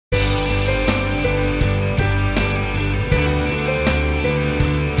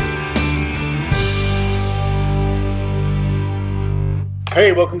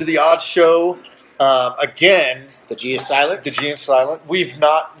Hey, welcome to the Odd Show. Again, The G is silent. the G is silent. We've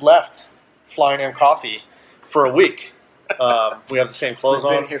not left Flying M Coffee for a week. We have the same clothes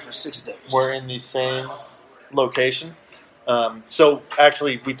We've on. been here for 6 days. We're in the same location. So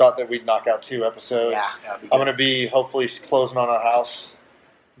actually, we thought that we'd knock out 2 episodes. Yeah, I'm going to be hopefully closing on our house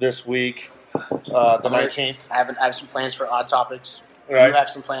this week, the 19th. I have some plans for Odd Topics. Right. You have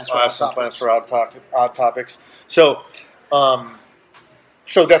some plans for I Odd have some Topics. plans for odd topics.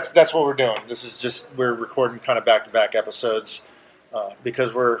 So that's what we're doing. This is just we're recording kind of back-to-back episodes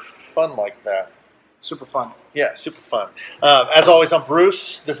because we're fun like that. Super fun. Yeah, super fun. As always, I'm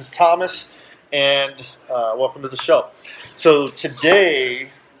Bruce. This is Thomas, and welcome to the show. So today,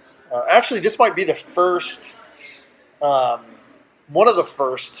 actually, this might be the first, one of the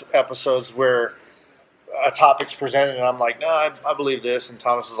first episodes where a topic's presented, and I'm like, no, I believe this, and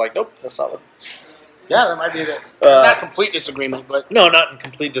Thomas is like, nope, that's not what. Yeah, that might be not complete disagreement, but No, not in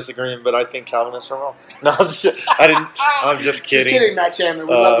complete disagreement, but I think Calvinists are wrong. No, I'm just kidding. Just kidding, Matt Chandler.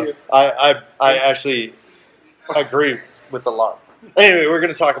 We love you. I actually agree with a lot. Anyway, we're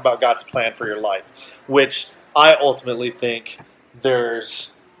going to talk about God's plan for your life, which I ultimately think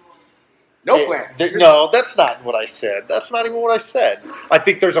there's No plan. No, that's not what I said. That's not even what I said. I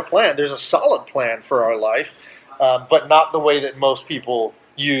think there's a plan. There's a solid plan for our life, but not the way that most people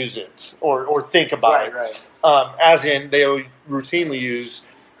use it or think about it. Right. As in, they routinely use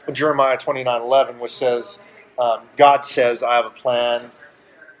Jeremiah 29:11, which says, God says, I have a plan.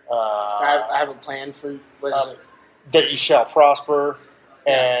 I have a plan for what is it? That you shall prosper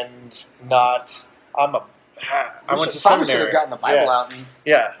and not. I went to Probably seminary. should have gotten the Bible out.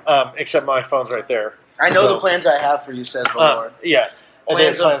 And except my phone's right there. I know the plans I have for you, says the Lord. Yeah.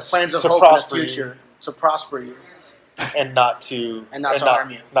 And Plans of to hope in the prosper future, to prosper you. and not to harm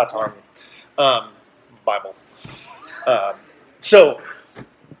you. Not to harm you. Bible. So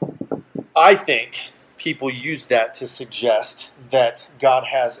I think people use that to suggest that God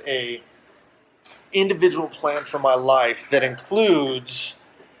has a individual plan for my life that includes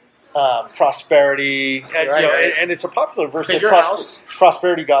prosperity, and, Right. and it's a popular verse Bigger that house.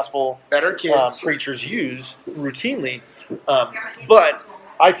 prosperity gospel Better kids. preachers use routinely. But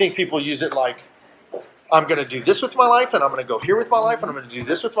I think people use it like, I'm going to do this with my life, and I'm going to go here with my life, and I'm going to do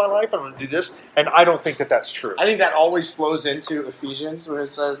this with my life, and I'm going to do this. And I don't think that that's true. I think that always flows into Ephesians, where it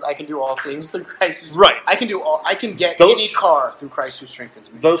says, "I can do all things through Christ." Right. I can do all. I can get Those any car through Christ who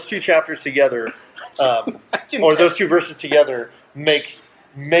strengthens me. Those 2 chapters together, or those 2 verses together, make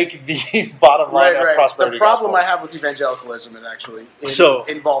the bottom line of prosperity. The problem gospel. I have with evangelicalism is actually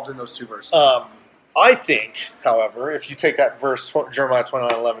involved in those 2 verses. I think, however, if you take that verse, Jeremiah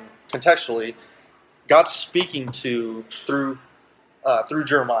 29:11, contextually, God's speaking through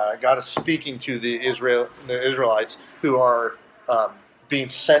Jeremiah. God is speaking to the Israelites who are being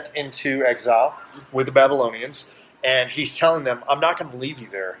sent into exile with the Babylonians, and He's telling them, "I'm not going to leave you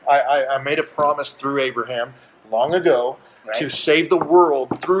there. I made a promise through Abraham long ago to save the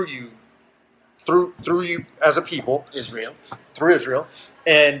world through you as a people, through Israel,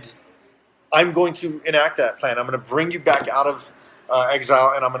 and I'm going to enact that plan. I'm going to bring you back out of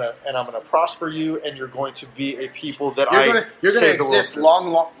exile, and I'm gonna prosper you, and you're going to be a people that you're gonna exist a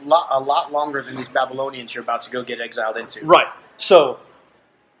lot longer than these Babylonians you're about to go get exiled into. Right. So,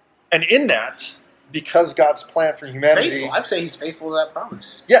 and in that, because God's plan for humanity, faithful. I'd say He's faithful to that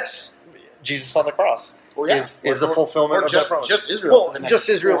promise. Yes, Jesus on the cross is the fulfillment of that promise. Just Israel for the next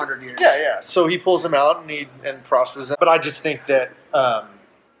 400 years. Yeah. So He pulls them out and prospers them. But I just think that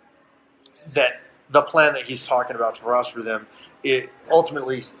that the plan that He's talking about to prosper them, it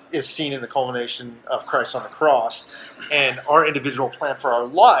ultimately is seen in the culmination of Christ on the cross, and our individual plan for our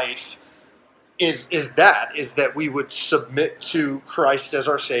life is that we would submit to Christ as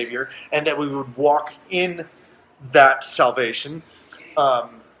our Savior, and that we would walk in that salvation,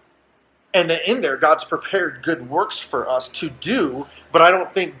 and that in there God's prepared good works for us to do. But I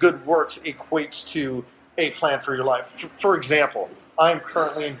don't think good works equates to a plan for your life. For example, I'm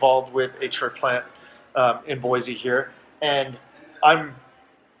currently involved with a church plant in Boise here, and I'm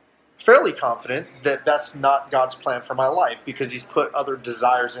fairly confident that that's not God's plan for my life, because He's put other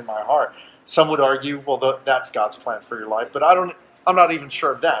desires in my heart. Some would argue, well, that's God's plan for your life, but I'm not even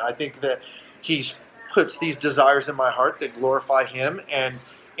sure of that. I think that He's puts these desires in my heart that glorify Him, and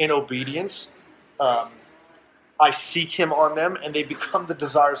in obedience, I seek Him on them, and they become the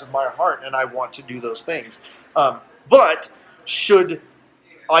desires of my heart, and I want to do those things. But should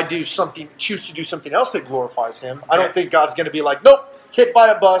I choose to do something else that glorifies Him, I don't think God's going to be like, nope, hit by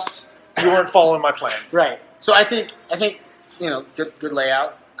a bus, you weren't following my plan. Right. So I think good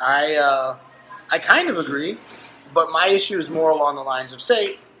layout. I kind of agree But my issue is more along the lines of,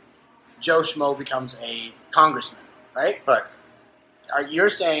 say, Joe Schmo becomes a congressman, right? Right. You're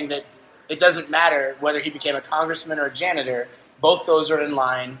saying that it doesn't matter whether he became a congressman or a janitor, both those are in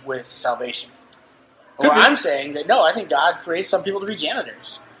line with salvation. Or I'm saying that, no, I think God creates some people to be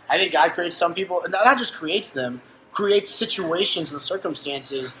janitors. I think God creates some people, and not just creates them, creates situations and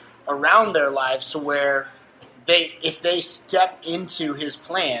circumstances around their lives to where if they step into his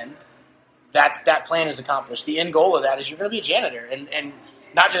plan, that plan is accomplished. The end goal of that is you're going to be a janitor, and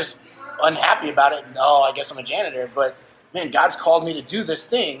not just unhappy about it. No, I guess I'm a janitor, but man, God's called me to do this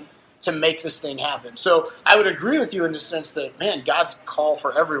thing to make this thing happen. So I would agree with you in the sense that, man, God's call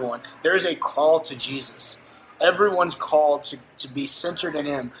for everyone. There is a call to Jesus. Everyone's called to be centered in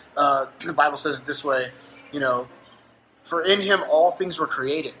him. The Bible says it this way, for in him all things were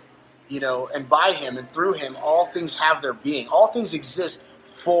created, and by him and through him all things have their being. All things exist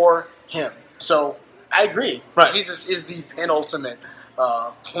for him. So I agree. Right. Jesus is the penultimate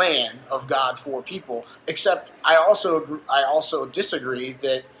plan of God for people. Except I also disagree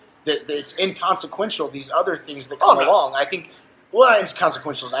that it's inconsequential, these other things that come along. I think,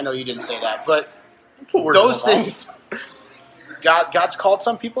 inconsequential, I know you didn't say that, but those things, God's called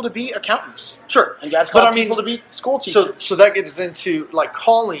some people to be accountants. Sure. And God's called people to be school teachers. So that gets into,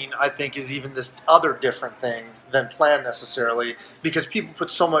 calling, I think, is even this other different thing than plan necessarily, because people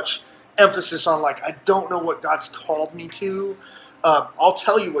put so much emphasis on, I don't know what God's called me to. I'll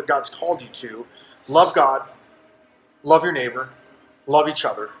tell you what God's called you to. Love God, love your neighbor, love each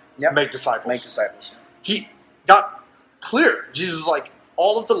other, make disciples. He got clear. Jesus was like,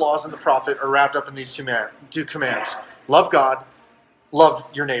 all of the laws and the prophet are wrapped up in these two commands. Love God, love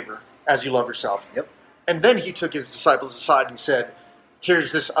your neighbor as you love yourself. Yep. And then he took his disciples aside and said,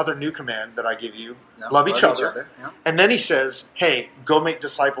 here's this other new command that I give you. Love each other. Yeah. And then he says, hey, go make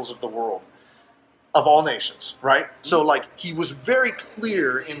disciples of the world, of all nations, right? Mm-hmm. So, he was very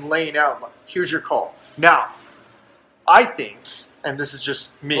clear in laying out, here's your call. Now, I think, and this is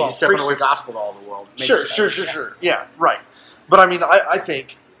just me stepping away from the gospel to all the world. Sure. Yeah, right. But I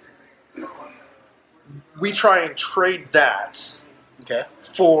think we try and trade that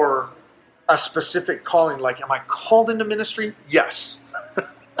for a specific calling. Am I called into ministry? Yes.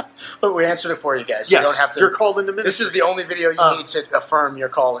 But we answered it for you guys. Yes, you don't have to. You're called into ministry. This is the only video you need to affirm your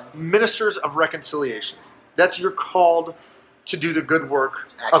calling. Ministers of reconciliation. You're called to do the good work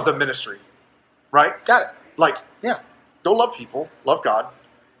of the ministry. Right? Got it. Go love people, love God.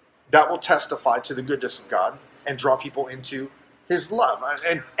 That will testify to the goodness of God and draw people into his love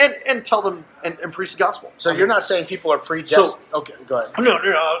and tell them and preach the gospel. So you're not saying people are predestined. Okay, go ahead.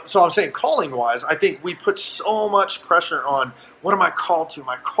 No. So I'm saying calling wise, I think we put so much pressure on what am I called to? Am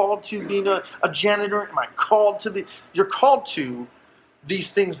I called to being a janitor? Am I called to be? You're called to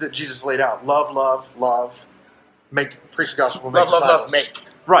these things that Jesus laid out. Love, preach the gospel, make disciples. Love, make.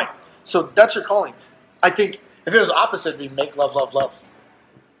 Right. So that's your calling. I think if it was opposite, it'd be make, love.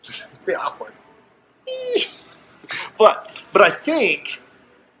 It'd be awkward. But I think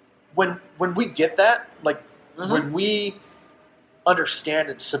when we get that, when we understand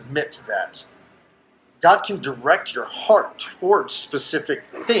and submit to that, God can direct your heart towards specific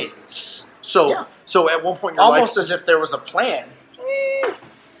things. So at one point in your life, almost as if there was a plan.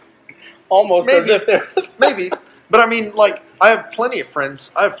 Almost maybe, as if there was maybe. But I have plenty of friends.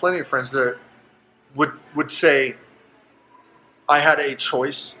 That would say, I had a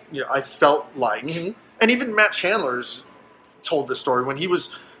choice. I felt like. Mm-hmm. And even Matt Chandler's told this story when he was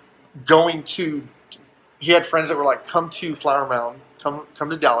going to. He had friends that were like, "Come to Flower Mound, come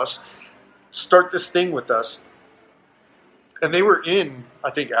to Dallas, start this thing with us." And they were in, I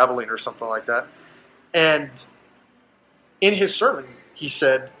think, Abilene or something like that. And in his sermon, he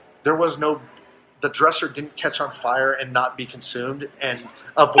said the dresser didn't catch on fire and not be consumed, and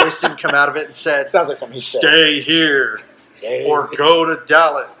a voice didn't come out of it and said, "Sounds like something he said. Stay here, or go to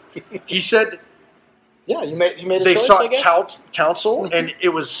Dallas." He said. Yeah, he made a they choice, sought I guess? counsel, and it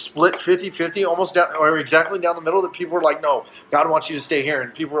was split 50-50, almost down, or exactly down the middle, that people were like, no, God wants you to stay here.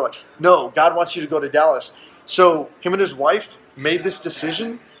 And people were like, no, God wants you to go to Dallas. So him and his wife made this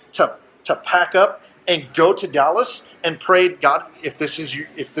decision to pack up and go to Dallas and prayed, God, if this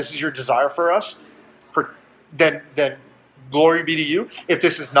is your desire for us, then glory be to you. If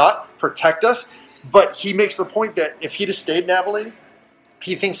this is not, protect us. But he makes the point that if he'd have stayed in Abilene,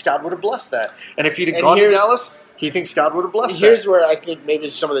 he thinks God would have blessed that. And if he'd have gone to Dallas, he thinks God would have blessed that. Here's where I think maybe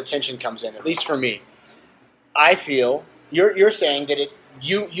some of the tension comes in, at least for me. I feel you're saying that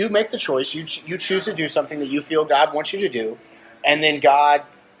you make the choice, you choose to do something that you feel God wants you to do, and then God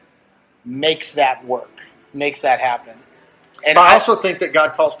makes that work, makes that happen. And I also think that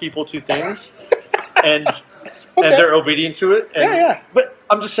God calls people to things, and and they're obedient to it. And, Yeah. But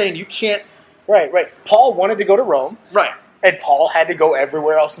I'm just saying, you can't. Right. Paul wanted to go to Rome. Right. And Paul had to go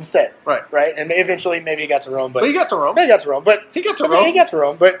everywhere else instead. Right. And eventually, maybe he got to Rome. But he got to Rome. He got to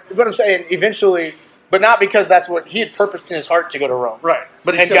Rome. But I'm saying, eventually, but not because that's what he had purposed in his heart to go to Rome. Right.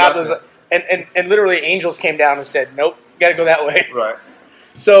 But he and God was, and literally angels came down and said, "Nope, you got to go that way." Right.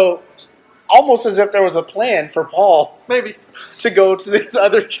 So, almost as if there was a plan for Paul, maybe, to go to these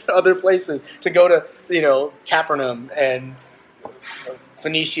other places, to go to Capernaum and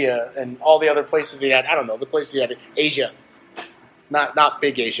Phoenicia and all the other places he had. I don't know, the places he had. Asia. Not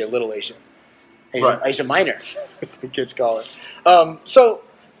big Asia, little Asia. Asia Minor, as the kids call it. So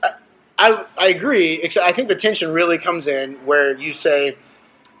I agree, except I think the tension really comes in where you say,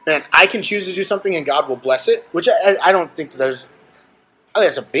 man, I can choose to do something and God will bless it, which I don't think I think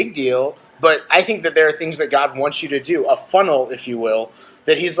that's a big deal, but I think that there are things that God wants you to do, a funnel, if you will,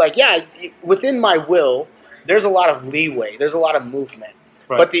 that he's like, yeah, within my will, there's a lot of leeway, there's a lot of movement.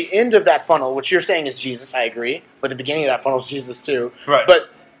 Right. But the end of that funnel, which you're saying is Jesus, I agree. But the beginning of that funnel is Jesus too. Right. But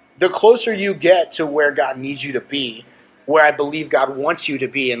the closer you get to where God needs you to be, where I believe God wants you to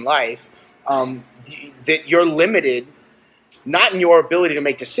be in life, that you're limited, not in your ability to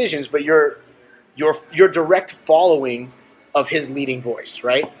make decisions, but your direct following of His leading voice.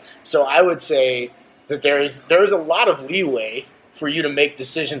 Right. So I would say that there is a lot of leeway for you to make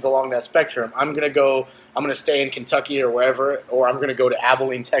decisions along that spectrum. I'm going to stay in Kentucky or wherever, or I'm going to go to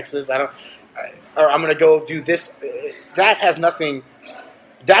Abilene, Texas. Or I'm going to go do this. That has nothing.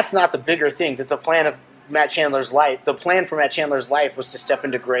 That's not the bigger thing. That the plan of Matt Chandler's life. The plan for Matt Chandler's life was to step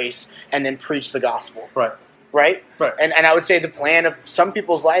into grace and then preach the gospel. Right. Right. Right. And I would say the plan of some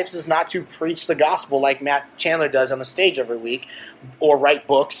people's lives is not to preach the gospel like Matt Chandler does on the stage every week, or write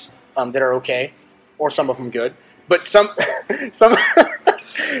books that are okay, or some of them good. But some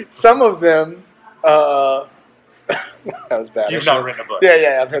of them. That was bad. You've not written a book.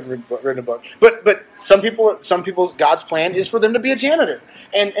 Yeah, I've written a book. But some people's God's plan is for them to be a janitor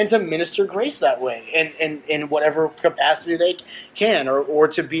and to minister grace that way, and in whatever capacity they can, or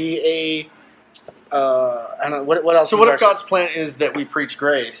to be a I don't know what else. So what if God's plan is that we preach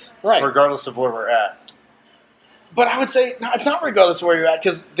grace, right, regardless of where we're at? But I would say no, it's not regardless of where you're at,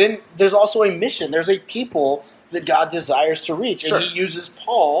 because then there's also a mission. There's a people that God desires to reach, and He uses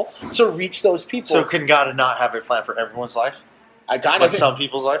Paul to reach those people. So can God not have a plan for everyone's life? Some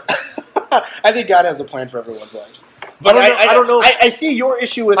people's life? I think God has a plan for everyone's life. But I don't know. I see your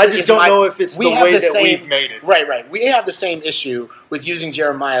issue with it. I just don't know if it's the way that we've made it. Right. We have the same issue with using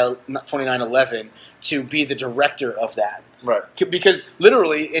Jeremiah 29:11 to be the director of that. Right. Because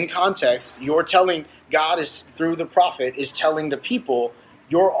literally, in context, you're telling God is through the prophet is telling the people,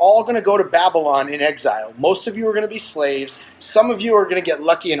 you're all going to go to Babylon in exile. Most of you are going to be slaves. Some of you are going to get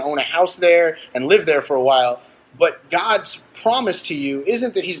lucky and own a house there and live there for a while. But God's promise to you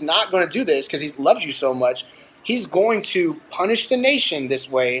isn't that He's not going to do this because He loves you so much. He's going to punish the nation this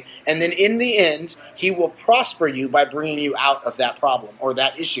way, and then in the end, He will prosper you by bringing you out of that problem or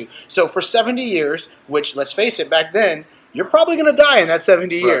that issue. So for 70 years, which, let's face it, back then, you're probably going to die in that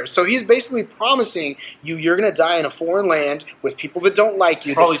 70 years. Right. So He's basically promising you're going to die in a foreign land with people that don't like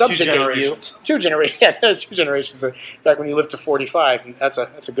you, probably that subjugate you. 2 generations. Yeah, there's 2 generations. Back when you lived to 45, and that's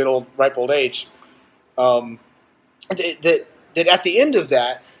a good ripe old age. That at the end of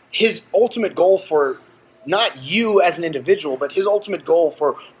that, His ultimate goal for not you as an individual, but His ultimate goal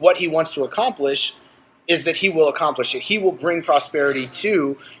for what He wants to accomplish is that He will accomplish it. He will bring prosperity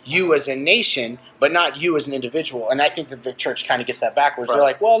to you as a nation, but not you as an individual. And I think that the church kind of gets that backwards. Right. They're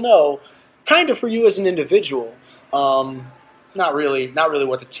like, well, no, kind of for you as an individual. Not really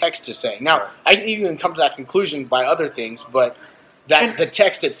what the text is saying. Now, I think you can come to that conclusion by other things, but the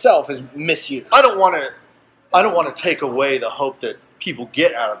text itself is misused. I don't want to take away the hope that people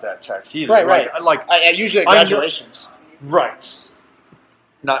get out of that text either. Right. I usually at graduations. Right.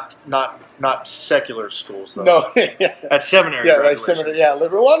 Not secular schools though. No. At seminary. Yeah, right. Seminary. Yeah,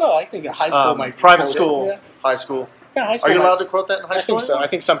 liberal. Well, no, I think high school might. Private school, high school. Yeah, high school. Are you allowed to quote that in high school? I think so. I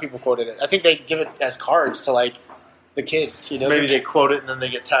think some people quoted it. I think they give it as cards to the kids. Maybe they quote it and then they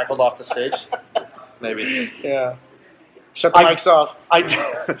get tackled off the stage. Maybe. Yeah. Shut the mics off.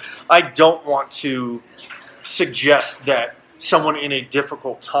 I don't want to suggest that someone in a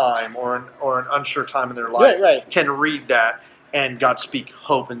difficult time or an unsure time in their life can read that and God speak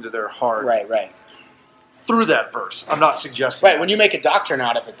hope into their heart. Right. Through that verse. I'm not suggesting that. When you make a doctrine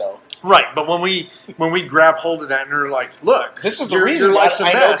out of it, though. Right, but when we grab hold of that and we're like, look, this is the reason your life's a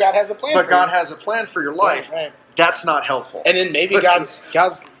mess, I know God has a plan for you. But God has a plan for your life. Right. That's not helpful. And then maybe God's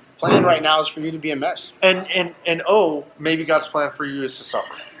plan right now is for you to be a mess. And maybe God's plan for you is to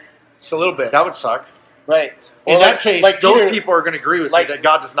suffer. It's a little bit. That would suck. Right. In that case, those Peter, people are going to agree with me that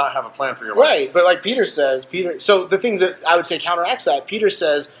God does not have a plan for your life. Right, but like Peter says, so the thing that I would say counteracts that, Peter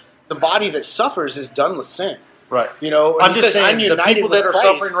says the body that suffers is done with sin. Right. I'm just saying, the people that are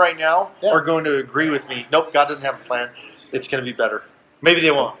suffering right now Yeah. are going to agree with me. Nope, God doesn't have a plan. It's going to be better. Maybe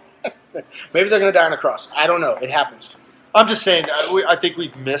they won't. Maybe they're going to die on a cross. I don't know. It happens. I'm just saying, I think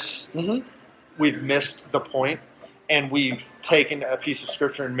we've missed the point, and we've taken a piece of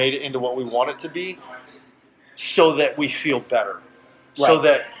Scripture and made it into what we want it to be so that we feel better. Right. So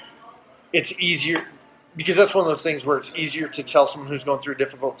that it's easier, because that's one of those things where it's easier to tell someone who's going through a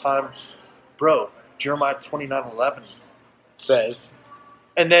difficult time, bro, Jeremiah 29:11 says,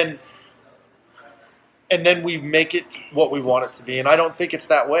 and then we make it what we want it to be. And I don't think it's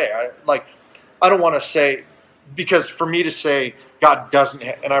that way. I don't want to say, because for me to say God doesn't,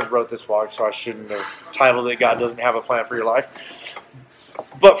 and I wrote this blog, so I shouldn't have titled it God doesn't have a plan for your life.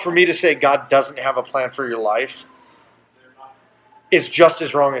 But for me to say God doesn't have a plan for your life is just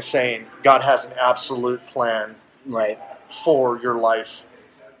as wrong as saying God has an absolute plan for your life.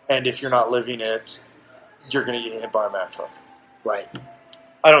 And if you're not living it, you're going to get hit by a Mack truck. Right.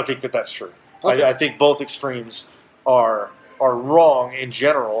 I don't think that that's true. Okay. I think both extremes are wrong in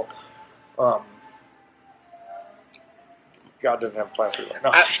general. God doesn't have a plan for you.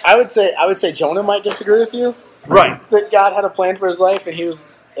 No. I would say Jonah might disagree with you. Right. That God had a plan for his life, and he was,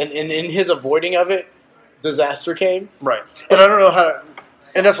 and in his avoiding of it, disaster came. Right. And I don't know how to,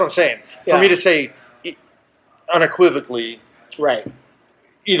 and that's what I'm saying. For me to say unequivocally,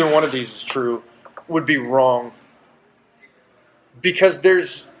 either one of these is true, would be wrong. Because there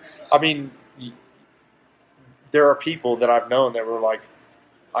are people that I've known that were like,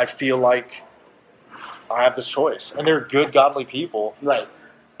 I feel like I have this choice. And they're good, godly people. Right.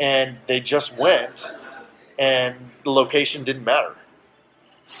 And they just went, and the location didn't matter.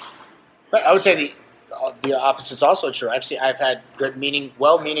 Right. I would say the opposite's also true. I've had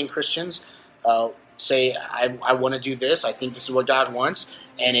well-meaning Christians say, I want to do this. I think this is what God wants.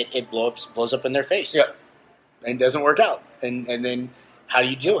 And it blows up in their face. Yeah. And it doesn't work out. And then how do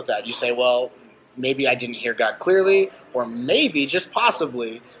you deal with that? You say, well, maybe I didn't hear God clearly, or maybe, just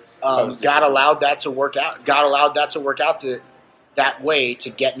possibly, God allowed that to work out. God allowed that to work out that way to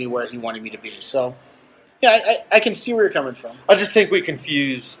get me where he wanted me to be. So, yeah, I can see where you're coming from. I just think we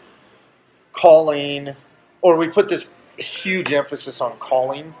confuse calling, or we put this huge emphasis on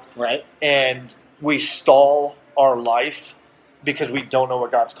calling. Right. And we stall our life because we don't know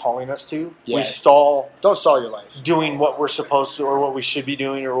what God's calling us to. Yeah. We stall. Don't stall your life. Doing what we're supposed to, or what we should be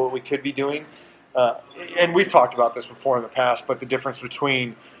doing, or what we could be doing. And we've talked about this before in the past, but the difference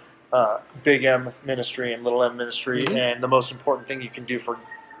between big M ministry and little M ministry, and the most important thing you can do for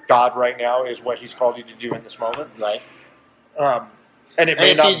God right now is what he's called you to do in this moment. Right. And it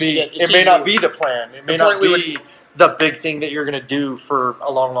may not be the plan. It may not be the big thing that you're going to do for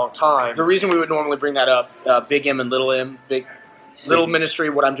a long, long time. The reason we would normally bring that up, big M and little M, little ministry,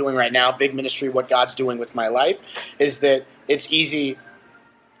 what I'm doing right now, big ministry, what God's doing with my life, is that it's easy,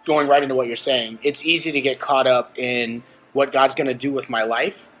 going right into what you're saying, it's easy to get caught up in what God's going to do with my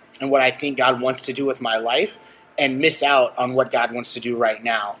life and what I think God wants to do with my life, and miss out on what God wants to do right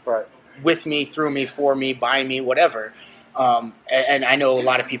now. Right. With me, through me, for me, by me, whatever. And I know a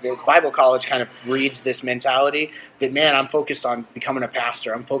lot of people, Bible college kind of breeds this mentality that, man, I'm focused on becoming a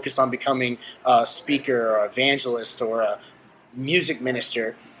pastor. I'm focused on becoming a speaker or evangelist or a music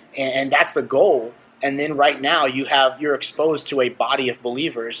minister. And that's the goal. And then right now you're exposed to a body of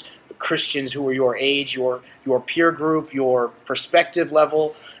believers, Christians who are your age, your peer group, your perspective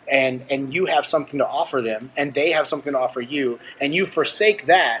level, and you have something to offer them, and they have something to offer you, and you forsake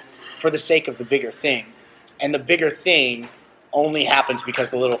that for the sake of the bigger thing. And the bigger thing only happens because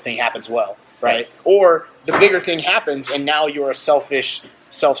the little thing happens well, right? Or the bigger thing happens, and now you're a selfish,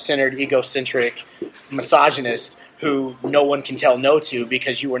 self-centered, egocentric misogynist who no one can tell no to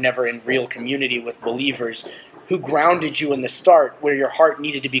because you were never in real community with believers who grounded you in the start where your heart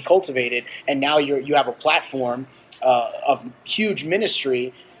needed to be cultivated, and now you have a platform of huge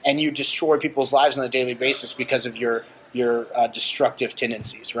ministry, and you destroy people's lives on a daily basis because of your destructive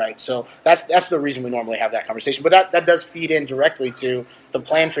tendencies, right? So that's the reason we normally have that conversation. But that does feed in directly to the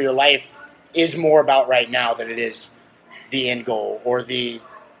plan for your life is more about right now than it is the end goal, or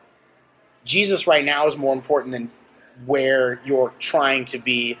Jesus right now is more important than where you're trying to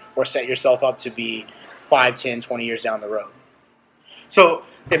be or set yourself up to be 5, 10, 20 years down the road. So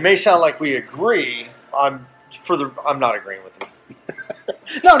it may sound like we agree. I'm not agreeing with them.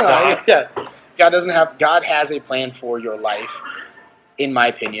 No. Yeah. God has a plan for your life, in my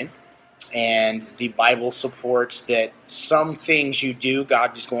opinion. And the Bible supports that some things you do,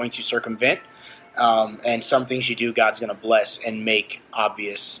 God is going to circumvent. And some things you do, God's going to bless and make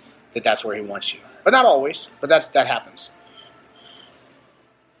obvious that that's where He wants you. But not always. But that happens.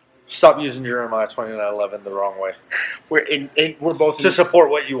 Stop using Jeremiah 29:11 the wrong way. We're both to support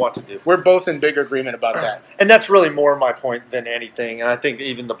what you want to do. We're both in big agreement about that. And that's really more my point than anything. And I think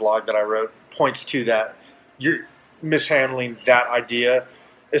even the blog that I wrote points to that. You're mishandling that idea,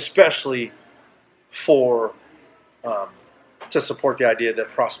 especially for to support the idea that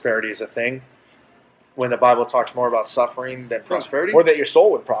prosperity is a thing. When the Bible talks more about suffering than prosperity, or that your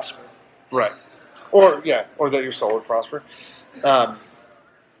soul would prosper, right? Or that your soul would prosper.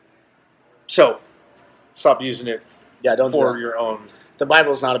 So, stop using it. Yeah, don't for do your own. The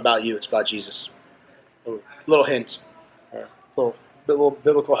Bible's not about you; it's about Jesus. Little hint, little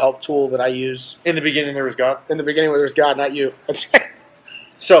biblical help tool that I use. In the beginning, there was God. In the beginning, there was God, not you.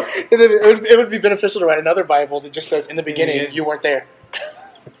 So it would be beneficial to write another Bible that just says, "In the beginning, you weren't there."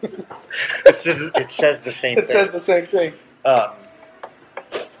 It says the same thing. It says the same thing.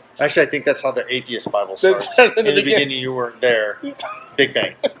 Actually, I think that's how the atheist Bible starts. In the beginning, you weren't there. Big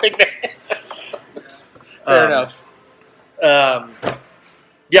Bang. Big Bang. Fair enough.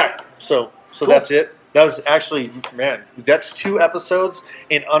 Yeah. So Cool. That's it. That was actually, man, that's 2 episodes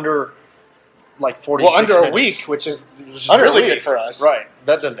in under like 46 minutes. Under a week, which is really good for us. Right.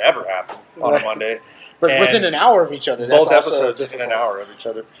 That doesn't ever happen on a Monday. But within an hour of each other. That's both episodes within an hour of each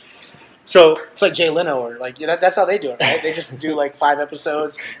other. So it's like Jay Leno, or like that's how they do it, right? They just do like 5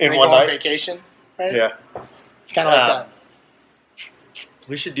 episodes in and one go night. On vacation, right? Yeah. It's kind of like that.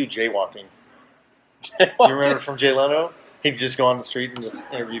 We should do jaywalking. You remember from Jay Leno? He'd just go on the street and just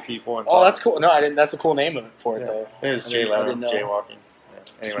interview people. And talk. That's cool. No, I didn't. That's a cool name of it for it, though. It was Jay Leno, jaywalking. Yeah.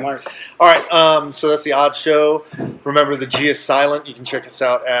 Anyway. Smart. All right, so that's the Odd Show. Remember, the G is silent. You can check us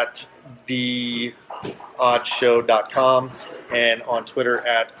out at theoddshow.com and on Twitter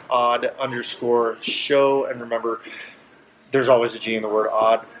at odd_show. And remember, there's always a G in the word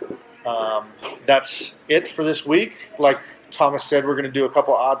odd. That's it for this week. Like Thomas said, we're going to do a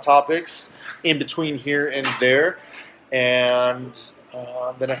couple odd topics in between here and there. And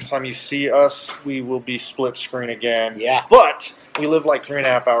the next time you see us, we will be split screen again. Yeah. But we live like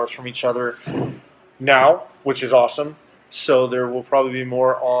 3.5 hours from each other now, which is awesome. So there will probably be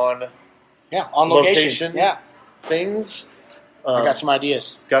more on location. Yeah. Things. I got some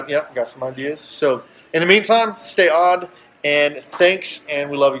ideas. Got some ideas. So in the meantime, stay odd, and thanks, and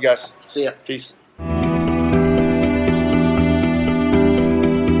we love you guys. See ya. Peace.